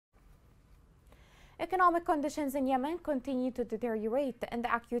Economic conditions in Yemen continue to deteriorate and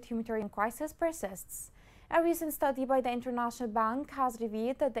the acute humanitarian crisis persists. A recent study by the International Bank has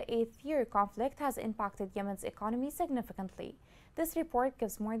revealed that the eighth-year conflict has impacted Yemen's economy significantly. This report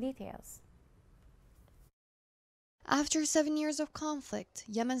gives more details. After 7 years of conflict,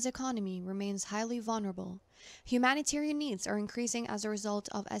 Yemen's economy remains highly vulnerable. Humanitarian needs are increasing as a result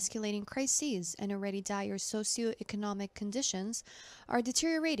of escalating crises, and already dire socio-economic conditions are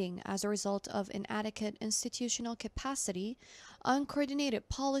deteriorating as a result of inadequate institutional capacity, uncoordinated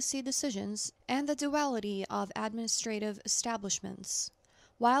policy decisions, and the duality of administrative establishments.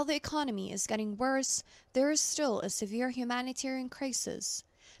 While the economy is getting worse, there is still a severe humanitarian crisis.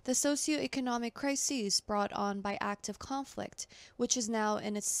 The socio-economic crisis brought on by active conflict, which is now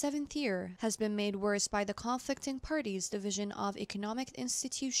in its 7th year, has been made worse by the conflicting parties' division of economic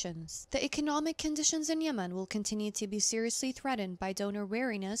institutions. The economic conditions in Yemen will continue to be seriously threatened by donor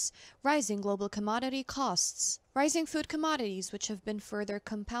wariness, rising global commodity costs. Rising food commodities, which have been further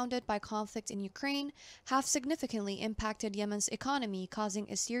compounded by conflict in Ukraine, have significantly impacted Yemen's economy,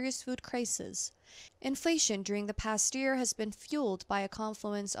 causing a serious food crisis. Inflation during the past year has been fueled by a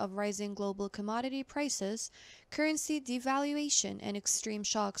confluence of rising global commodity prices, currency devaluation, and extreme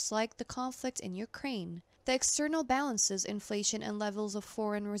shocks like the conflict in Ukraine. The external balances, inflation, and levels of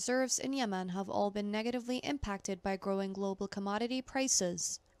foreign reserves in Yemen have all been negatively impacted by growing global commodity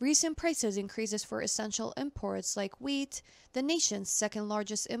prices. Recent prices increases for essential imports like wheat, the nation's second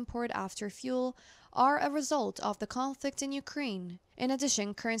largest import after fuel, are a result of the conflict in Ukraine. In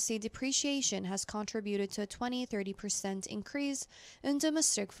addition, currency depreciation has contributed to a 20-30% increase in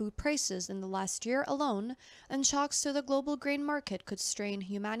domestic food prices in the last year alone, and shocks to the global grain market could strain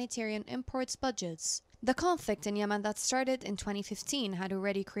humanitarian imports budgets. The conflict in Yemen that started in 2015 had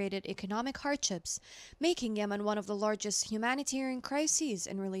already created economic hardships, making Yemen one of the largest humanitarian crises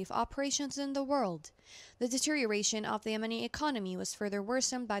and relief operations in the world. The deterioration of the Yemeni economy was further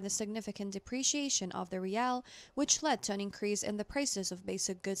worsened by the significant depreciation of the rial, which led to an increase in the prices of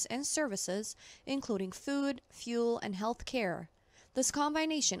basic goods and services, including food, fuel, and health care. This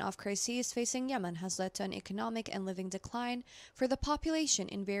combination of crises facing Yemen has led to an economic and living decline for the population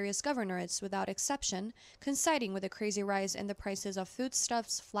in various governorates without exception, coinciding with a crazy rise in the prices of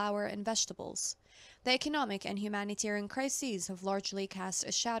foodstuffs, flour, and vegetables. The economic and humanitarian crises have largely cast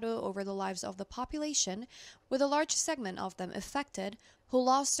a shadow over the lives of the population, with a large segment of them affected, who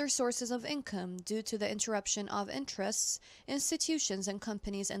lost their sources of income due to the interruption of interests, institutions, and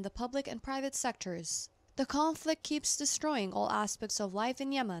companies in the public and private sectors. The conflict keeps destroying all aspects of life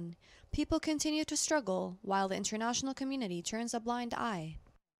in Yemen. People continue to struggle, while the international community turns a blind eye.